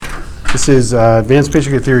This is Advanced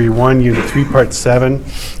Patient Care Theory 1, Unit 3, Part 7,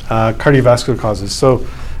 cardiovascular causes. So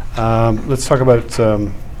let's talk about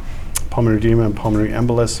pulmonary edema and pulmonary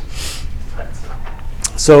embolus.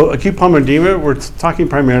 So acute pulmonary edema, we're talking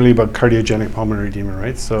primarily about cardiogenic pulmonary edema,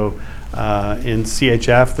 right? So in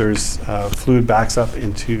CHF, there's fluid backs up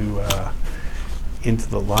into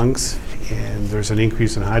the lungs, and there's an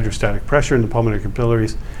increase in hydrostatic pressure in the pulmonary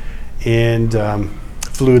capillaries, and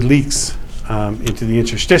fluid leaks into the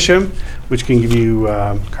interstitium, which can give you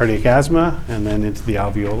cardiac asthma, and then into the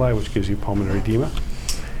alveoli, which gives you pulmonary edema.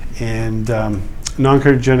 And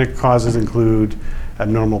non-cardiogenic causes include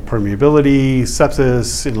abnormal permeability,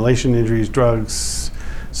 sepsis, inhalation injuries, drugs,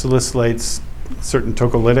 salicylates, certain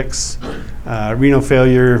tocolytics, renal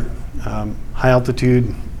failure, high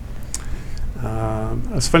altitude.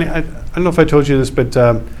 It's funny, I don't know if I told you this, but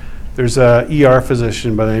there's a ER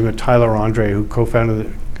physician by the name of Tyler Andre who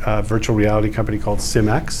co-founded a virtual reality company called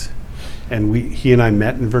SimX. And he and I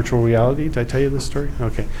met in virtual reality. Did I tell you this story?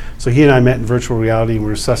 Okay. So he and I met in virtual reality and we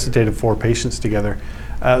resuscitated 4 patients together.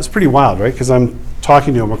 It was pretty wild, right? Because I'm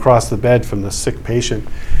talking to him across the bed from the sick patient.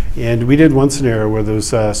 And we did one scenario where there was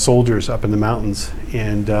soldiers up in the mountains,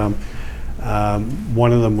 and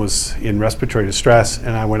one of them was in respiratory distress,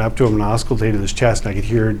 and I went up to him and auscultated his chest, and I could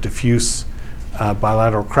hear diffuse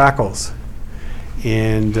bilateral crackles.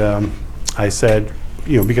 And I said,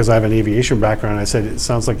 because I have an aviation background, I said, it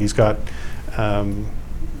sounds like he's got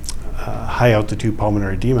high altitude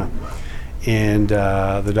pulmonary edema. And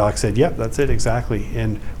the doc said, yep, that's it exactly.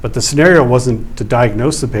 But the scenario wasn't to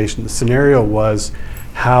diagnose the patient. The scenario was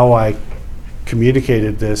how I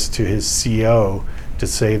communicated this to his CO to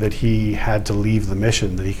say that he had to leave the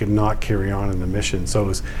mission, that he could not carry on in the mission. So it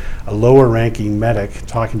was a lower ranking medic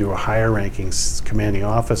talking to a higher ranking commanding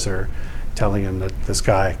officer, telling him that this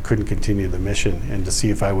guy couldn't continue the mission, and to see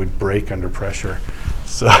if I would break under pressure.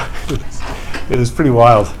 So it was pretty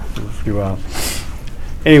wild.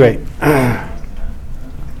 Anyway,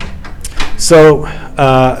 so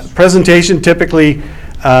presentation, typically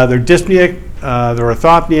they're dyspneic, they're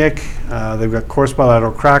orthopneic, they've got coarse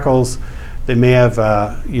bilateral crackles, they may have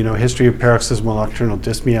history of paroxysmal nocturnal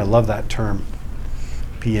dyspnea. I love that term,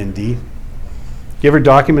 PND. You ever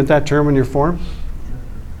document that term in your form?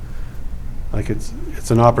 Like it's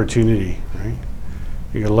an opportunity, right?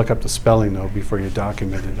 You gotta look up the spelling though before you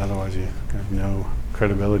document it, otherwise you have no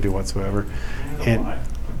credibility whatsoever. And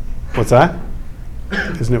what's that?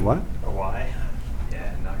 Isn't it what? A Y?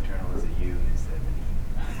 Yeah, nocturnal is a U instead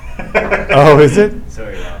of an E. Oh, is it?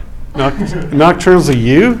 Sorry, Nocturnal's a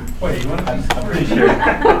U? Wait, you want to? I'm pretty sure.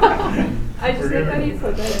 I just think I need to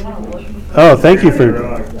look. Oh, thank you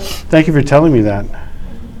for telling me that. And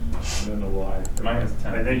then the Y. Mine is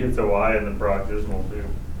 10. I think it's a Y and then paroxysmal too.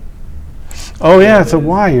 Oh yeah, it's a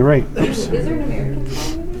Y, you're right. Oops. Is there an American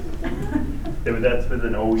song? Yeah, but that's with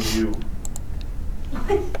an OU. Isn't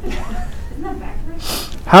that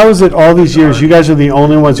backwards? How is it all these years you guys are the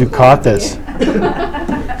only ones who caught this?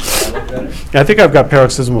 I think I've got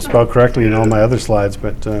paroxysmal spelled correctly in all my other slides,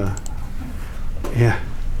 but yeah.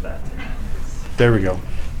 There we go.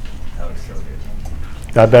 That looks so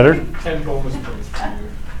good. Got better? 10 bonus points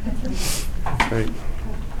for you.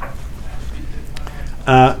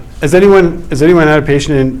 Right. Has anyone had a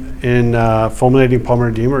patient in fulminating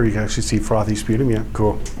pulmonary edema, or you can actually see frothy sputum? Yeah,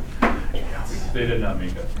 cool. They did not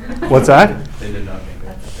make it. What's that? They did not make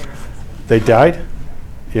it. They died?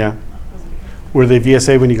 Yeah. Were they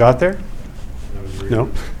VSA when you got there? No.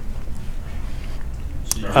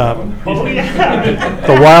 Oh yeah.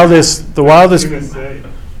 The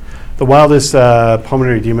wildest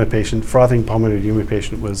pulmonary edema patient, frothing pulmonary edema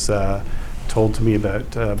patient, was told to me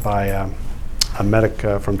about by a medic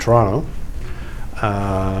from Toronto.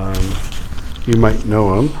 You might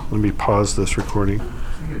know him. Let me pause this recording.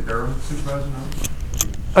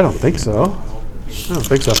 I don't think so.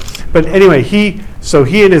 But anyway, he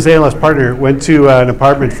and his ALS partner went to an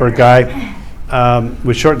apartment for a guy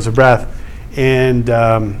with shortness of breath, and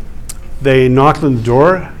they knocked on the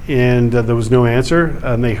door, and there was no answer,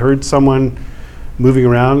 and they heard someone moving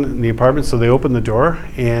around in the apartment, so they opened the door,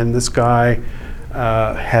 and this guy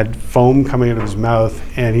had foam coming out of his mouth,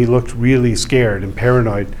 and he looked really scared and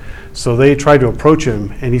paranoid. So they tried to approach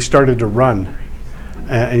him, and he started to run,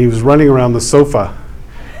 and he was running around the sofa,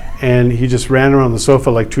 and he just ran around the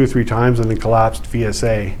sofa like 2 or 3 times and then collapsed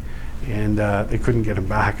VSA, and they couldn't get him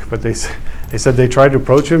back. But they said they tried to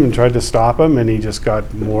approach him and tried to stop him, and he just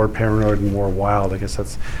got more paranoid and more wild. I guess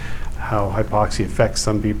that's how hypoxia affects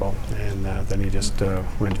some people, and then he just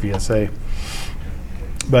went VSA.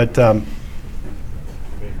 But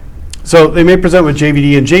So they may present with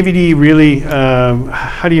JVD, and JVD really,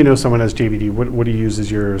 how do you know someone has JVD? What do you use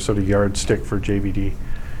as your sort of yardstick for JVD?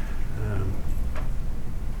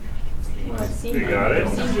 I've seen You got it?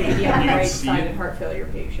 I've seen JD on the right-sided heart failure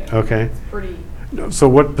patient. Okay. Pretty, So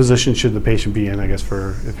what position should the patient be in, I guess,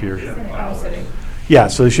 for if you're... sitting. Yeah,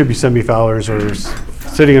 so they should be semi-Fowlers or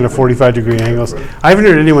sitting in a 45-degree angles. I haven't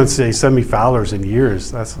heard anyone say semi-Fowlers in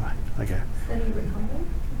years. That's like a...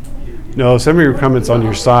 No, semi-recumbent's on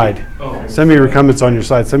your side. Semi-recumbent's on your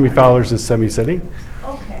side. Semi-Fowlers is semi-sitting.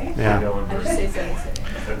 Okay. Yeah. I just say sitting.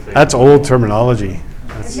 That's old terminology.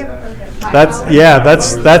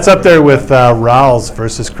 That's up there with Rowls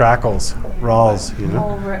versus Crackles. Rawls, you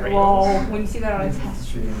know. Well, when you see that on a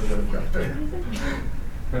test.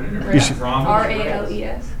 You should,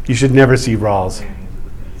 RALES. you should never see Rawls.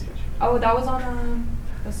 Oh, that was on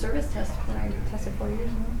a service test when I tested 4 years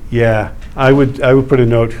ago. Yeah, I would put a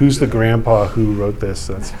note. Who's the grandpa who wrote this?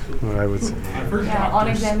 That's what I would say. Yeah, on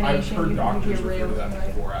examination, you can hear real.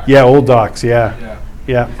 Yeah, old docs. Yeah,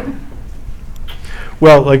 yeah.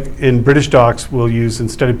 Well, like in British docs, we'll use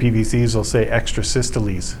instead of PVCs, they'll say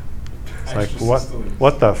extrasystoles. It's like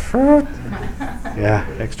what the frick? Yeah,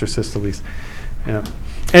 extrasystoles. Yeah.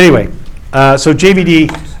 Anyway, so JVD,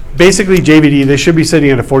 basically JVD, they should be sitting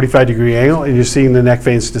at a 45-degree angle, and you're seeing the neck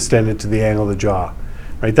veins distended to the angle of the jaw.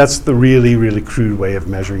 Right, that's the really, really crude way of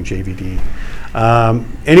measuring JVD.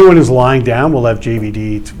 Anyone who's lying down will have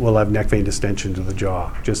JVD, will have neck vein distension to the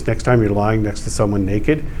jaw. Just next time you're lying next to someone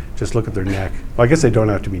naked, just look at their neck. Well, I guess they don't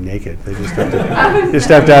have to be naked. They just have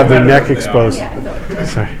to have their neck exposed.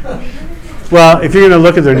 Sorry. Well, if you're going to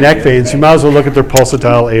look at their neck veins, you might as well look at their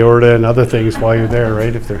pulsatile aorta and other things while you're there,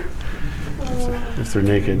 right? If they're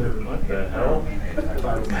naked. What the hell?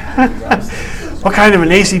 What kind of an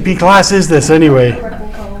ACP class is this anyway?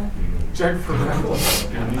 Check for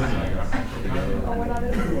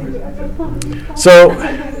So,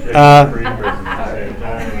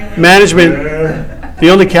 management, the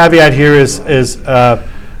only caveat here is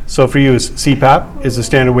so for you is CPAP is the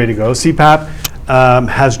standard way to go. CPAP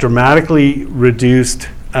has dramatically reduced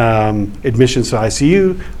admissions to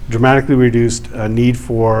ICU, dramatically reduced need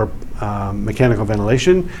for mechanical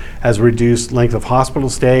ventilation, has reduced length of hospital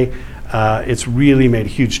stay. It's really made a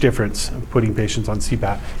huge difference putting patients on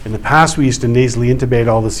CPAP. In the past, we used to nasally intubate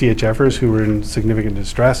all the CHFers who were in significant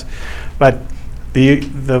distress, but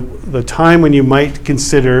the time when you might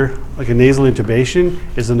consider like a nasal intubation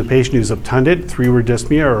is in the patient who's obtunded, three-word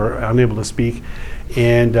dyspnea, or unable to speak,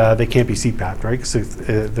 and they can't be CPAP'd, right? So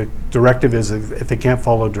the directive is if they can't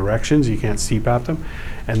follow directions, you can't CPAP them,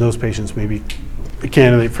 and those patients may be a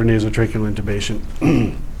candidate for nasotracheal intubation.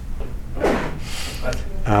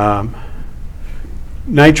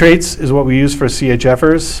 Nitrates is what we use for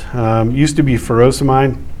CHFers. Used to be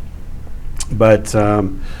furosemide, but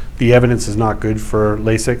the evidence is not good for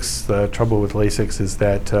Lasix. The trouble with Lasix is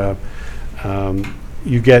that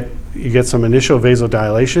you get some initial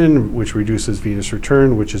vasodilation, which reduces venous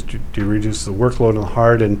return, which reduces the workload on the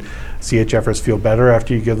heart, and CHFers feel better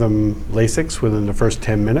after you give them Lasix within the first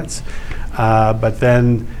 10 minutes. But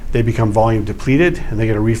then they become volume depleted and they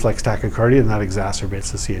get a reflex tachycardia, and that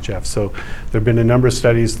exacerbates the CHF. So there have been a number of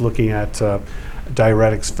studies looking at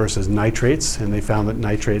diuretics versus nitrates, and they found that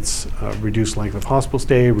nitrates reduce length of hospital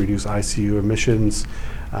stay, reduce ICU admissions.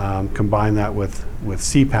 Combine that with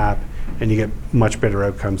CPAP, and you get much better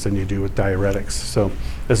outcomes than you do with diuretics. So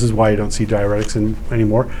this is why you don't see diuretics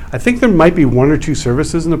anymore. I think there might be one or two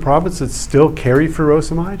services in the province that still carry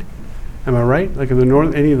furosemide. Am I right? Like in the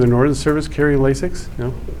any of the northern service carry Lasix?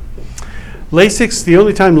 No. Lasix, the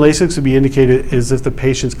only time Lasix would be indicated is if the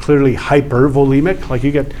patient's clearly hypervolemic. Like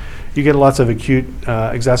you get lots of acute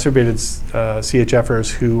exacerbated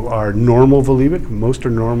CHFers who are normal volemic. Most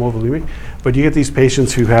are normal volemic, but you get these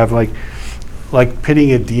patients who have like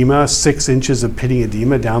pitting edema, 6 inches of pitting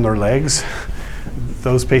edema down their legs.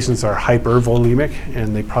 Those patients are hypervolemic,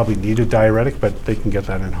 and they probably need a diuretic, but they can get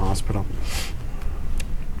that in hospital.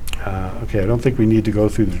 Okay, I don't think we need to go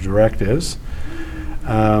through the directives.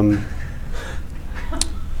 Yeah,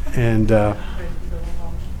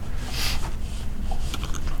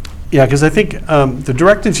 because I think the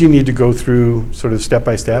directives you need to go through sort of step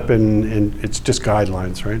by step, and it's just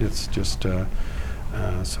guidelines, right? It's just,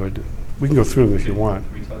 we can go through them if you want.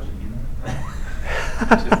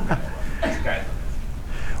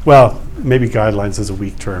 Well, maybe guidelines is a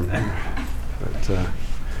weak term, but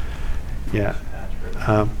yeah.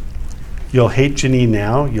 You'll hate Janine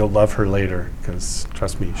now, you'll love her later, because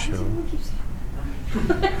trust me,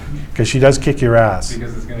 because she does kick your ass.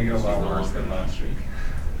 Because it's going to get a lot worse than last week.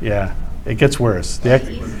 Yeah, it gets worse.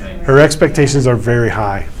 Her expectations are very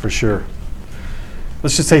high, for sure.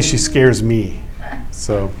 let's just say she scares me.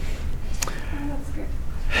 So,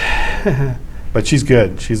 but she's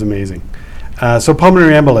good. She's amazing. So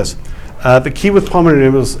pulmonary embolus. The key with pulmonary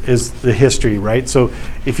embolus is the history, right? So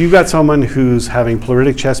if you've got someone who's having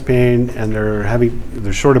pleuritic chest pain and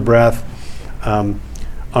they're short of breath, on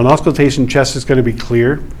auscultation, chest is going to be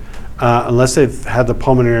clear. Unless they've had the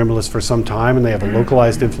pulmonary embolus for some time and they have a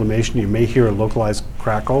localized inflammation, you may hear a localized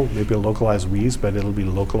crackle, maybe a localized wheeze, but it'll be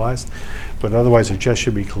localized. But otherwise, the chest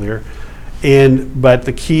should be clear. But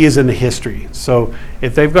the key is in the history. So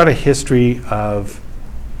if they've got a history of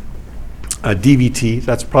a DVT,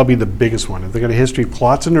 that's probably the biggest one. If they've got a history of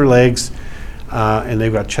clots in their legs and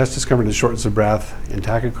they've got chest discomfort and shortness of breath and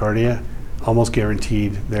tachycardia, almost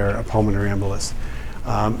guaranteed they're a pulmonary embolus.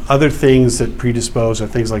 Other things that predispose are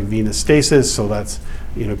things like venous stasis, so that's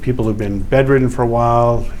people who've been bedridden for a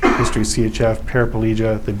while, history of CHF,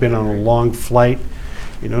 paraplegia, they've been on a long flight,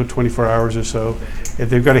 24 hours or so. If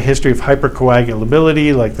they've got a history of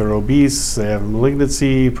hypercoagulability, like they're obese, they have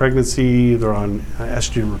malignancy, pregnancy, they're on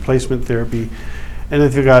estrogen replacement therapy, and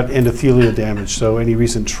if they've got endothelial damage, so any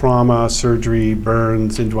recent trauma, surgery,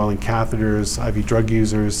 burns, indwelling catheters, IV drug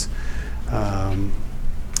users, and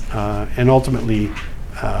ultimately,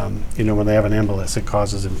 when they have an embolus, it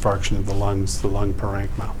causes infarction of the lungs, the lung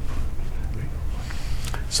parenchyma.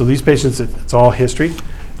 So these patients, it's all history.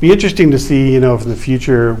 Be interesting to see, if in the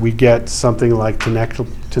future we get something like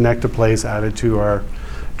tenecteplase added to our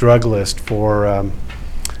drug list for,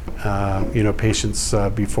 patients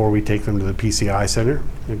before we take them to the PCI center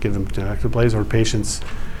and give them tenecteplase, or patients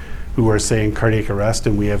who are saying cardiac arrest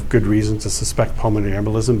and we have good reason to suspect pulmonary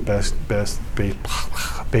embolism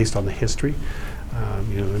based on the history.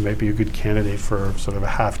 They might be a good candidate for sort of a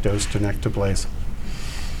half-dose tenecteplase.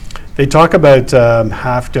 They talk about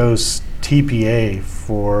half-dose TPA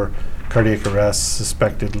for cardiac arrest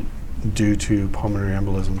suspected due to pulmonary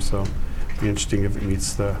embolism. So it'd be interesting if it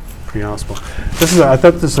meets the pre-hospital. I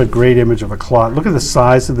thought this is a great image of a clot. Look at the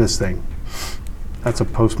size of this thing. That's a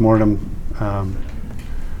post-mortem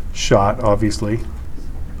shot, obviously,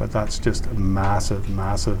 but that's just a massive,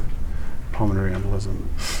 massive pulmonary embolism.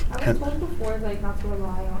 I was told before, not to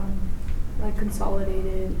rely on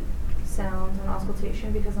consolidated sounds and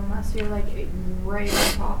auscultation, because unless you're right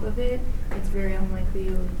on top of it, it's very unlikely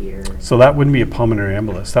you'll hear. So that wouldn't be a pulmonary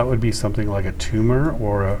embolus. That would be something like a tumor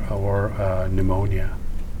or a pneumonia.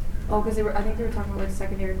 Oh, because I think they were talking about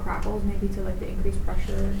secondary crackles, maybe to the increased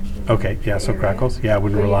pressure. Okay, yeah, so area. Crackles. Yeah, I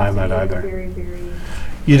wouldn't rely on that either. Very, very.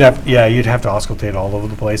 You'd have to auscultate all over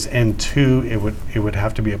the place, and two, it would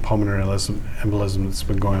have to be a pulmonary embolism that's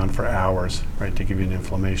been going on for hours, right, to give you an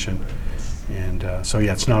inflammation. And so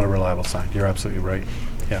it's not a reliable sign. You're absolutely right.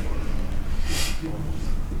 Yeah.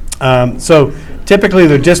 So typically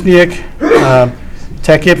they're dyspneic,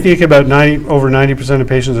 tachypneic. Over 90% of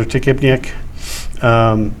patients are tachypneic.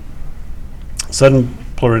 Sudden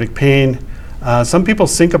pleuritic pain. Some people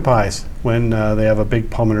syncopize when they have a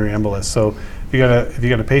big pulmonary embolus. So if you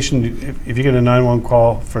got a patient, if you get a 911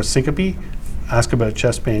 call for syncope, ask about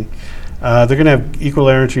chest pain. They're going to have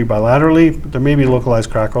equilaterally bilaterally, but there may be localized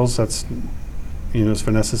crackles. That's, as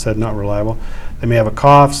Vanessa said, not reliable. They may have a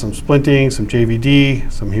cough, some splinting, some JVD,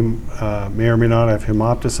 some may or may not have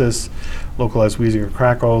hemoptysis, localized wheezing or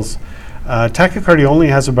crackles. Tachycardia only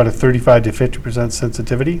has about a 35 to 50%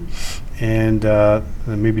 sensitivity, and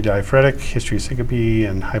maybe diaphoretic, history of syncope,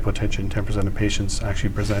 and hypotension. 10% of patients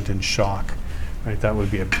actually present in shock. Right, that would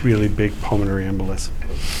be a really big pulmonary embolus.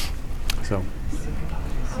 So,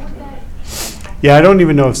 yeah, I don't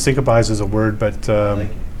even know if syncopize is a word, but who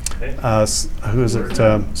is it?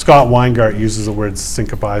 Scott Weingart uses the word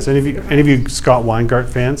syncopize. Any of you Scott Weingart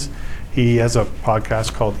fans? He has a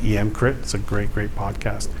podcast called EM Crit. It's a great, great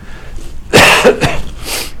podcast.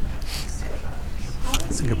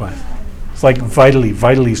 Syncopize. It's like vitally.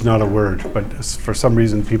 Vitally is not a word, but for some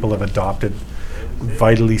reason people have adopted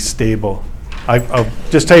vitally stable. I'll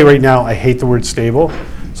just tell you right now, I hate the word stable,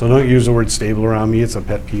 so don't use the word stable around me. It's a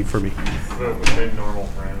pet peeve for me. Within normal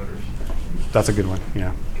parameters. That's a good one,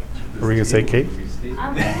 yeah. What were we going to say, Kate?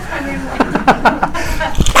 How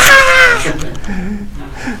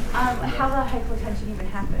the hypotension even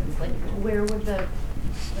happens? Where would the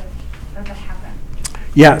does it happen?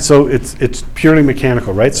 Yeah, so it's purely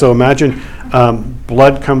mechanical, right? So imagine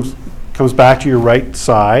blood comes back to your right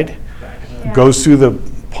side, goes through the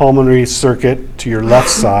pulmonary circuit to your left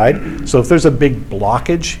side. So if there's a big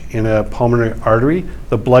blockage in a pulmonary artery,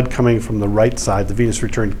 the blood coming from the right side, the venous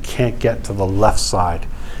return, can't get to the left side.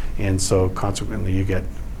 And so consequently you get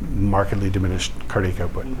markedly diminished cardiac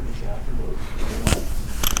output.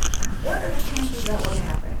 What are the chances that would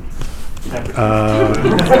happen?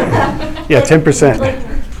 Yeah, 10%.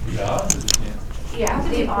 Yeah,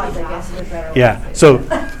 the odds, I guess, is better. Yeah, so,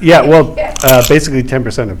 yeah, well, basically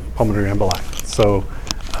 10% of pulmonary emboli. So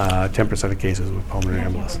 10% of cases with pulmonary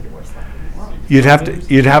embolus.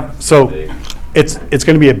 So it's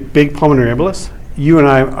going to be a big pulmonary embolus. You and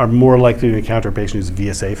I are more likely to encounter a patient who's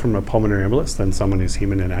VSA from a pulmonary embolus than someone who's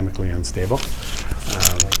hemodynamically unstable.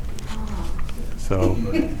 So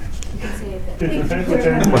You can say it.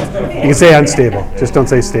 you can say unstable, just don't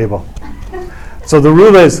say stable. So the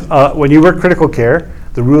rule is, when you work critical care,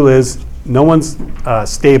 the rule is no one's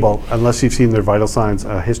stable unless you've seen their vital signs,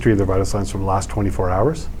 a history of their vital signs from the last 24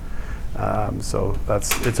 hours. So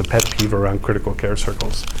it's a pet peeve around critical care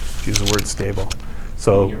circles, to use the word stable.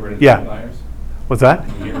 So, Get rid of the yeah. outliers? What's that?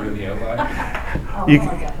 Can you get rid of the outliers?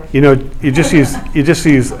 You just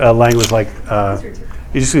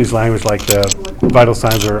use language like the vital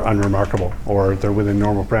signs are unremarkable or they're within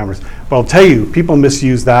normal parameters. But I'll tell you, people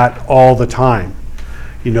misuse that all the time.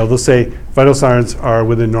 They'll say vital signs are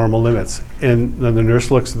within normal limits, and then the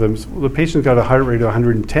nurse looks at them. Well, the patient's got a heart rate of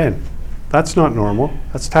 110. That's not normal.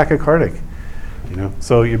 That's tachycardic.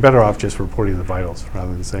 So you're better off just reporting the vitals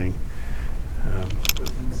rather than saying.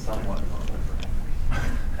 Somewhat.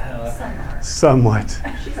 Somewhat.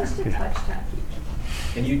 She's just a Yeah. touch tacky.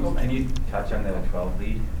 Can you touch on the 12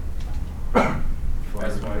 lead?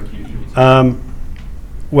 That's why I keep you.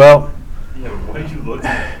 Well, Yeah, what did you look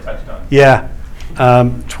at, touched on? yeah.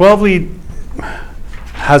 12 lead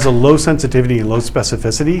has a low sensitivity and low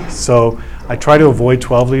specificity, so I try to avoid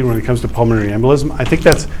 12 lead when it comes to pulmonary embolism. I think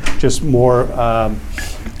that's just more,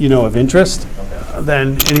 of interest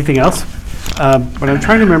than anything else. But I'm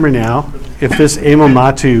trying to remember now if this Amo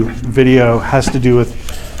Matu video has to do with,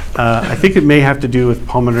 I think it may have to do with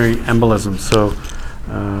pulmonary embolism, so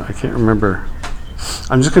I can't remember.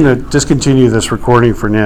 I'm just going to discontinue this recording for now.